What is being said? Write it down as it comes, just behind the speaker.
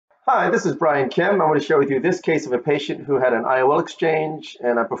Hi, this is Brian Kim. I want to share with you this case of a patient who had an IOL exchange,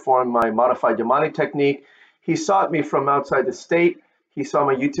 and I performed my modified Yamane technique. He sought me from outside the state. He saw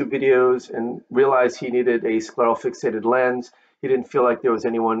my YouTube videos and realized he needed a scleral fixated lens. He didn't feel like there was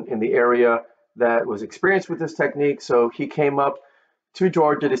anyone in the area that was experienced with this technique, so he came up to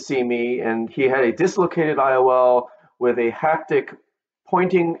Georgia to see me, and he had a dislocated IOL with a haptic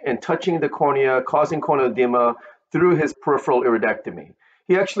pointing and touching the cornea, causing corneal edema through his peripheral iridectomy.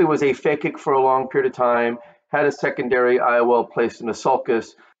 He actually was aphakic for a long period of time, had a secondary IOL placed in a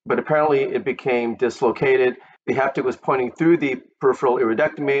sulcus, but apparently it became dislocated. The haptic was pointing through the peripheral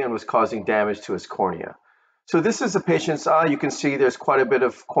iridectomy and was causing damage to his cornea. So this is a patient's eye. You can see there's quite a bit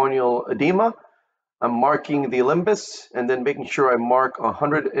of corneal edema. I'm marking the limbus and then making sure I mark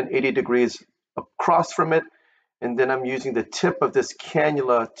 180 degrees across from it. And then I'm using the tip of this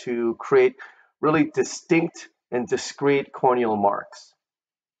cannula to create really distinct and discrete corneal marks.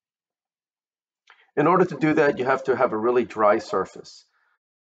 In order to do that, you have to have a really dry surface.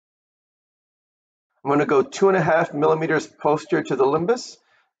 I'm going to go 2.5 millimeters posterior to the limbus,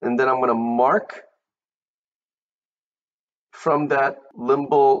 and then I'm going to mark from that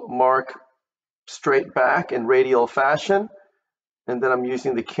limbal mark straight back in radial fashion, and then I'm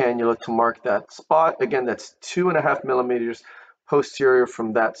using the cannula to mark that spot. Again, that's 2.5 millimeters posterior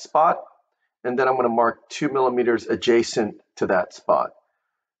from that spot, and then I'm going to mark 2 millimeters adjacent to that spot.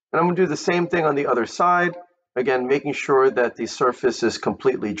 And I'm going to do the same thing on the other side, again making sure that the surface is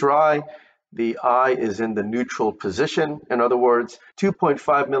completely dry. The eye is in the neutral position. In other words,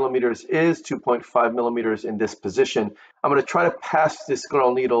 2.5 millimeters is 2.5 millimeters in this position. I'm going to try to pass the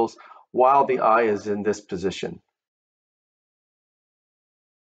scleral needles while the eye is in this position.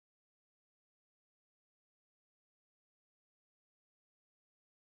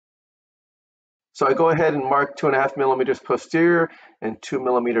 So I go ahead and mark 2.5 millimeters posterior and 2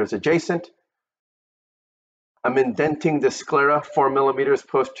 millimeters adjacent. I'm indenting the sclera 4 millimeters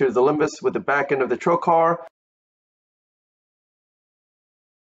posterior to the limbus with the back end of the trocar.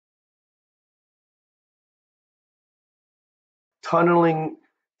 Tunneling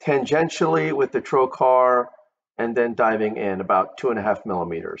tangentially with the trocar and then diving in about 2.5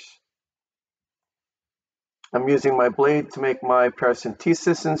 millimeters. I'm using my blade to make my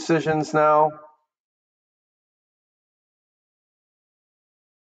paracentesis incisions now.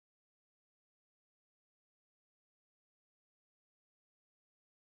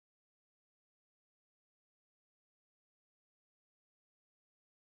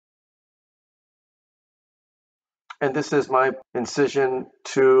 And this is my incision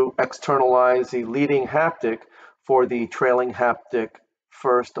to externalize the leading haptic for the trailing haptic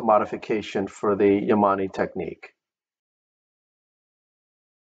first modification for the Yamane technique.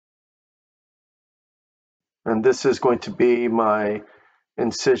 And this is going to be my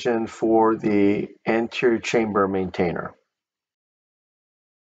incision for the anterior chamber maintainer.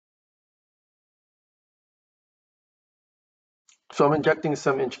 So I'm injecting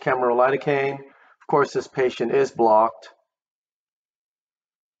some intracameral lidocaine. Of course, this patient is blocked.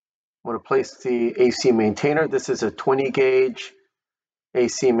 I'm going to place the AC maintainer. This is a 20 gauge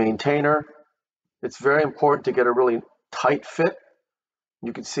AC maintainer. It's very important to get a really tight fit.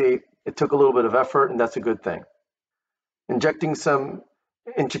 You can see it took a little bit of effort, and that's a good thing. Injecting some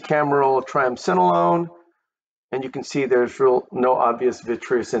intracameral triamcinolone, and you can see there's no obvious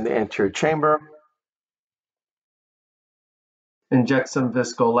vitreous in the anterior chamber. Inject some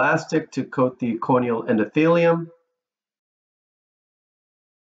viscoelastic to coat the corneal endothelium.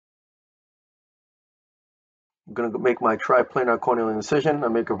 I'm going to make my triplanar corneal incision. I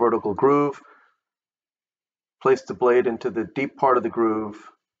make a vertical groove, place the blade into the deep part of the groove,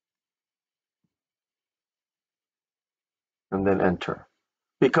 and then enter.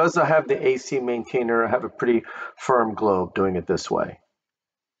 Because I have the AC maintainer, I have a pretty firm globe doing it this way.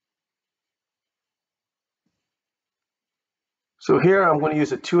 So here I'm going to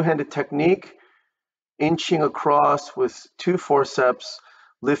use a two-handed technique, inching across with 2 forceps,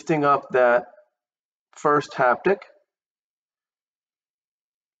 lifting up that first haptic.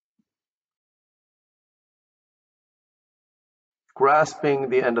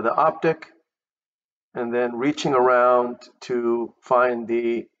 Grasping the end of the optic, and then reaching around to find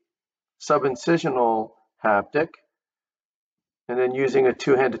the subincisional haptic, and then using a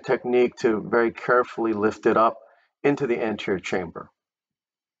two-handed technique to very carefully lift it up into the anterior chamber.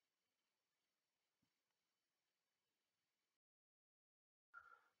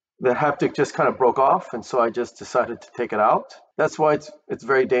 The haptic just kind of broke off, and so I just decided to take it out. That's why it's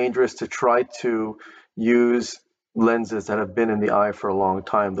very dangerous to try to use lenses that have been in the eye for a long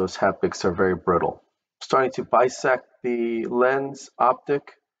time. Those haptics are very brittle. Starting to bisect the lens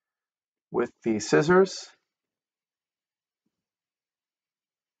optic with the scissors.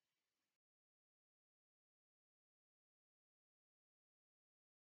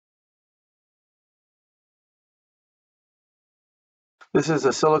 This is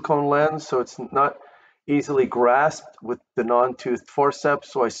a silicone lens, so it's not easily grasped with the non-toothed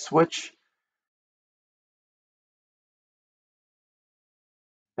forceps, so I switch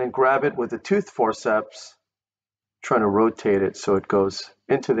and grab it with the toothed forceps, trying to rotate it so it goes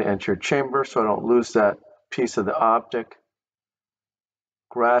into the anterior chamber so I don't lose that piece of the optic,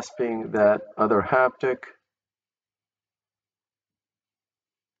 grasping that other haptic.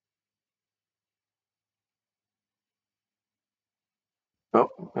 Oh,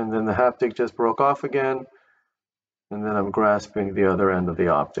 and then the haptic just broke off again, and then I'm grasping the other end of the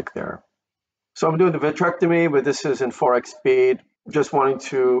optic there. So I'm doing the vitrectomy, but this is in 4x speed. Just wanting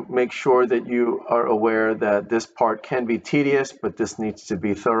to make sure that you are aware that this part can be tedious, but this needs to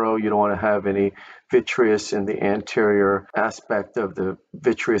be thorough. You don't want to have any vitreous in the anterior aspect of the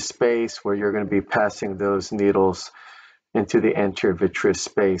vitreous space where you're going to be passing those needles into the anterior vitreous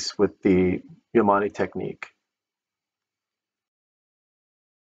space with the Yamane technique.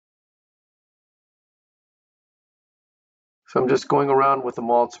 So I'm just going around with the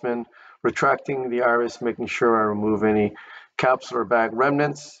Maltzman, retracting the iris, making sure I remove any capsular bag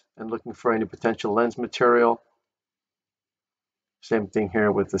remnants and looking for any potential lens material. Same thing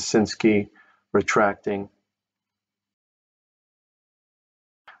here with the Sinskey, retracting.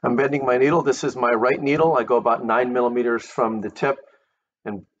 I'm bending my needle. This is my right needle. I go about 9 millimeters from the tip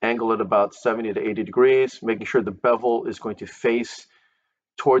and angle it about 70 to 80 degrees, making sure the bevel is going to face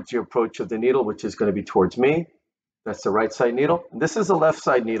towards the approach of the needle, which is going to be towards me. That's the right side needle. This is the left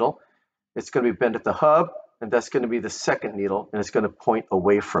side needle. It's going to be bent at the hub, and that's going to be the second needle, and it's going to point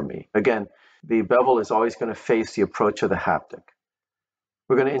away from me. Again, the bevel is always going to face the approach of the haptic.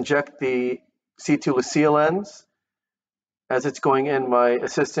 We're going to inject the C2 Lucia lens. As it's going in, my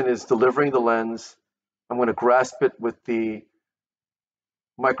assistant is delivering the lens. I'm going to grasp it with the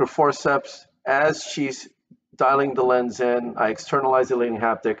microforceps. As she's dialing the lens in, I externalize the leading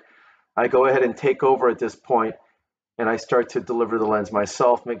haptic. I go ahead and take over at this point, and I start to deliver the lens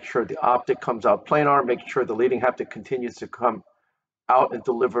myself, making sure the optic comes out planar, making sure the leading haptic continues to come out and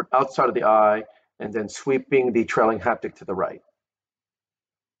delivered outside of the eye, and then sweeping the trailing haptic to the right.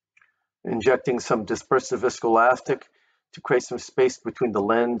 Injecting some dispersive viscoelastic to create some space between the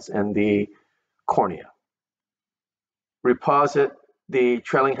lens and the cornea. Reposit the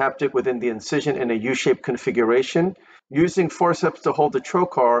trailing haptic within the incision in a U-shaped configuration. Using forceps to hold the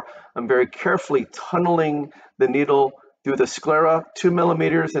trocar, I'm very carefully tunneling the needle through the sclera, 2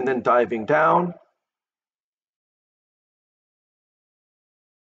 millimeters, and then diving down.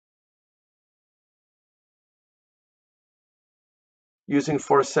 Using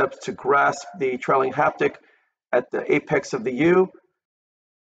forceps to grasp the trailing haptic at the apex of the U.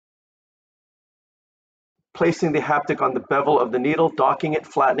 Placing the haptic on the bevel of the needle, docking it,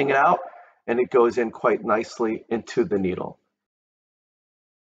 flattening it out, and it goes in quite nicely into the needle.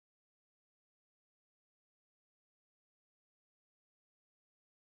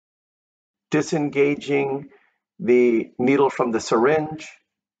 Disengaging the needle from the syringe.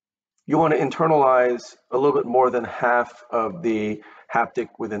 You want to internalize a little bit more than half of the haptic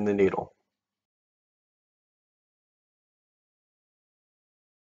within the needle.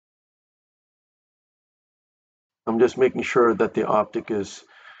 I'm just making sure that the optic is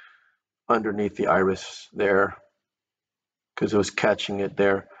underneath the iris there because it was catching it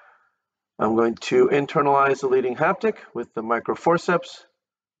there. I'm going to internalize the leading haptic with the microforceps,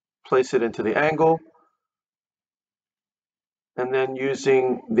 place it into the angle, and then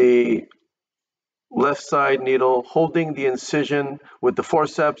using the left side needle, holding the incision with the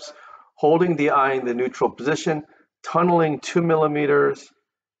forceps, holding the eye in the neutral position, tunneling 2 millimeters,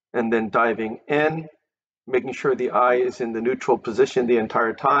 and then diving in, making sure the eye is in the neutral position the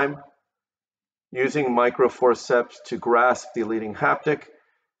entire time, using microforceps to grasp the leading haptic.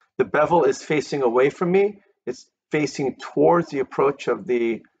 The bevel is facing away from me. It's facing towards the approach of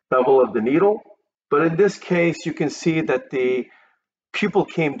the bevel of the needle. But in this case, you can see that the pupil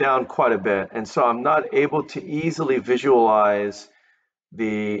came down quite a bit. And so I'm not able to easily visualize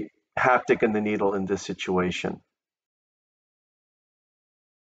the haptic and the needle in this situation.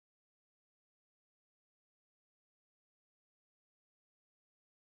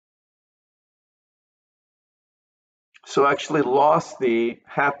 So I actually lost the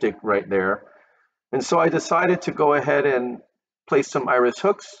haptic right there. And so I decided to go ahead and place some iris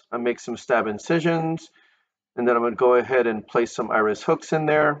hooks and make some stab incisions. And then I'm going to go ahead and place some iris hooks in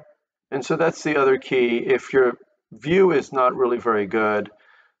there. And so that's the other key. If your view is not really very good,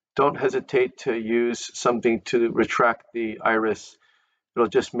 Don't hesitate to use something to retract the iris. It'll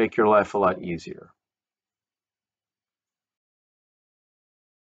just make your life a lot easier.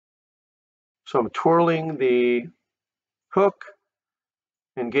 So I'm twirling the hook,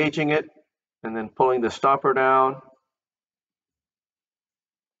 engaging it, and then pulling the stopper down.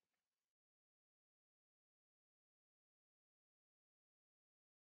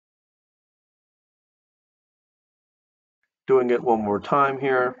 Doing it one more time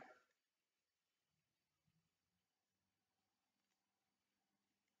here.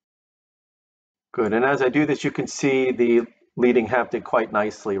 Good, and as I do this, you can see the leading haptic quite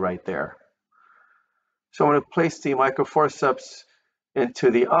nicely right there. So I'm going to place the microforceps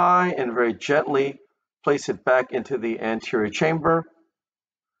into the eye and very gently place it back into the anterior chamber.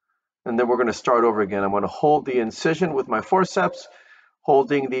 And then we're going to start over again. I'm going to hold the incision with my forceps,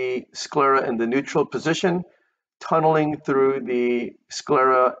 holding the sclera in the neutral position, tunneling through the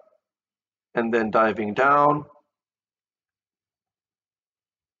sclera and then diving down.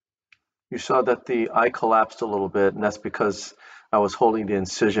 You saw that the eye collapsed a little bit, and that's because I was holding the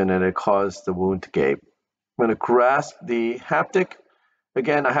incision and it caused the wound to gape. I'm going to grasp the haptic.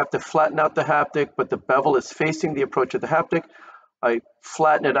 Again, I have to flatten out the haptic, but the bevel is facing the approach of the haptic. I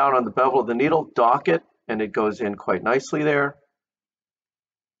flatten it out on the bevel of the needle, dock it, and it goes in quite nicely there.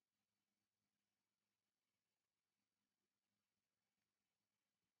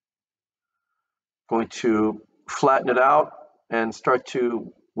 Going to flatten it out and start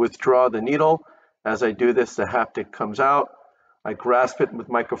to withdraw the needle. As I do this, the haptic comes out. I grasp it with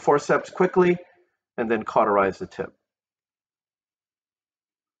microforceps quickly and then cauterize the tip.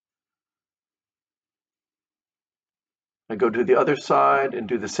 I go to the other side and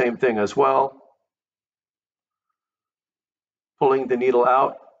do the same thing as well. Pulling the needle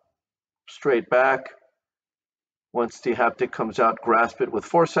out, straight back. Once the haptic comes out, grasp it with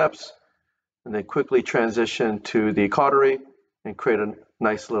forceps, and then quickly transition to the cautery and create a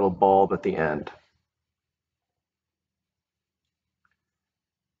nice little bulb at the end.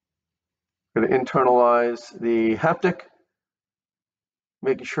 I'm going to internalize the haptic,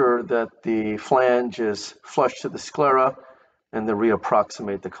 making sure that the flange is flush to the sclera, and then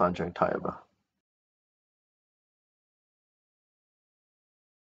reapproximate the conjunctiva.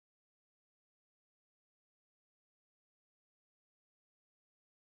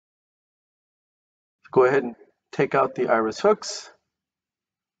 Go ahead and take out the iris hooks.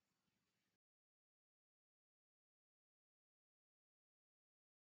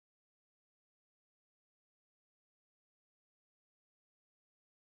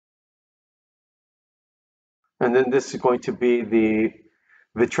 And then this is going to be the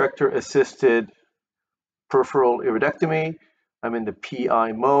vitrector-assisted peripheral iridectomy. I'm in the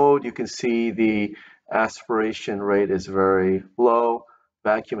PI mode. You can see the aspiration rate is very low,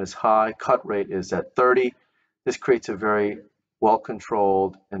 vacuum is high, cut rate is at 30. This creates a very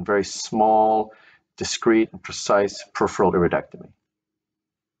well-controlled and very small, discrete and precise peripheral iridectomy.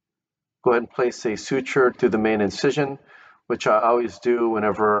 Go ahead and place a suture through the main incision, which I always do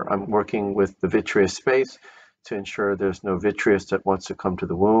whenever I'm working with the vitreous space to ensure there's no vitreous that wants to come to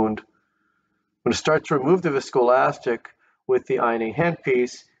the wound. I'm going to start to remove the viscoelastic with the IOL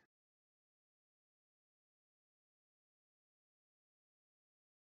handpiece.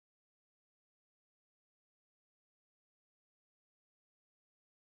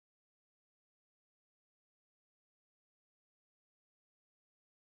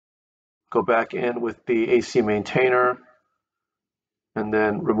 Go back in with the AC maintainer and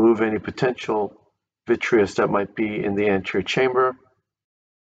then remove any potential vitreous that might be in the anterior chamber,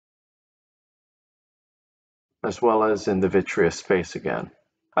 as well as in the vitreous space again.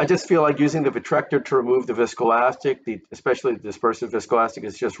 I just feel like using the vitrector to remove the viscoelastic, especially the dispersive viscoelastic,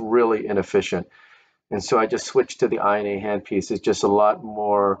 is just really inefficient. And so I just switched to the INA handpiece. It's just a lot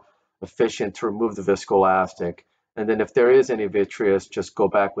more efficient to remove the viscoelastic. And then if there is any vitreous, just go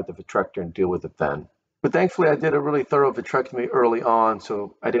back with the vitrector and deal with it then. But thankfully, I did a really thorough vitrectomy early on,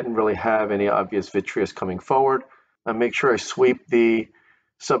 so I didn't really have any obvious vitreous coming forward. I make sure I sweep the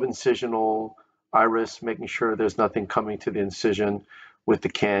subincisional iris, making sure there's nothing coming to the incision with the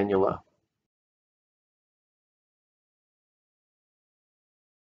cannula.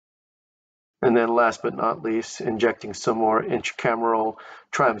 And then last but not least, injecting some more intracameral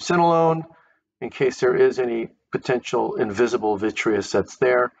triamcinolone in case there is any potential invisible vitreous that's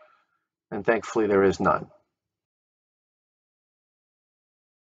there. And thankfully, there is none.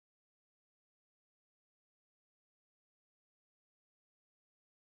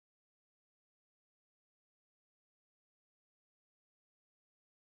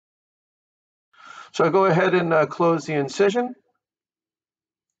 So I go ahead and close the incision.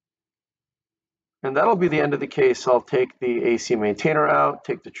 And that'll be the end of the case. I'll take the AC maintainer out,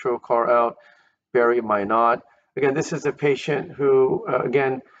 take the trocar out, bury my knot. Again, this is a patient who,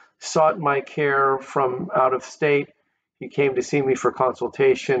 again, sought my care from out of state. He came to see me for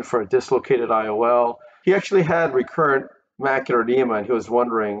consultation for a dislocated IOL. He actually had recurrent macular edema, and he was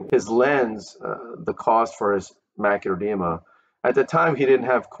wondering his lens, the cause for his macular edema. At the time, he didn't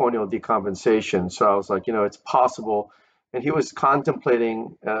have corneal decompensation, so I was like, it's possible. And he was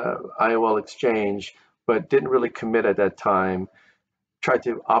contemplating IOL exchange, but didn't really commit at that time. Tried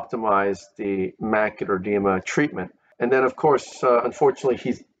to optimize the macular edema treatment. And then, of course, unfortunately,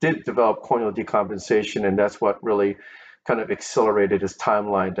 he did develop corneal decompensation, and that's what really kind of accelerated his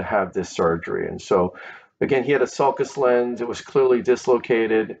timeline to have this surgery. And so, again, he had a sulcus lens. It was clearly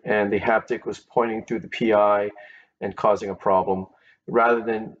dislocated, and the haptic was pointing through the PI and causing a problem. Rather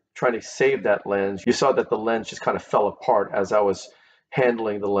than trying to save that lens, you saw that the lens just kind of fell apart as I was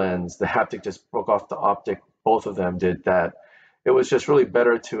handling the lens. The haptic just broke off the optic. Both of them did that. It was just really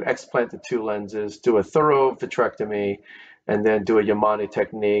better to explant the two lenses, do a thorough vitrectomy, and then do a Yamane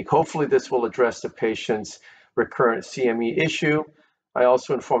technique. Hopefully this will address the patient's recurrent CME issue. I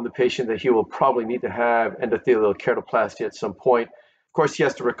also informed the patient that he will probably need to have endothelial keratoplasty at some point. Of course, he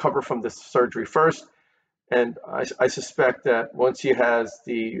has to recover from this surgery first, and I suspect that once he has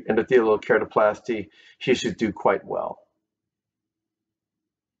the endothelial keratoplasty, he should do quite well.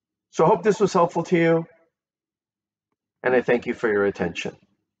 So I hope this was helpful to you, and I thank you for your attention.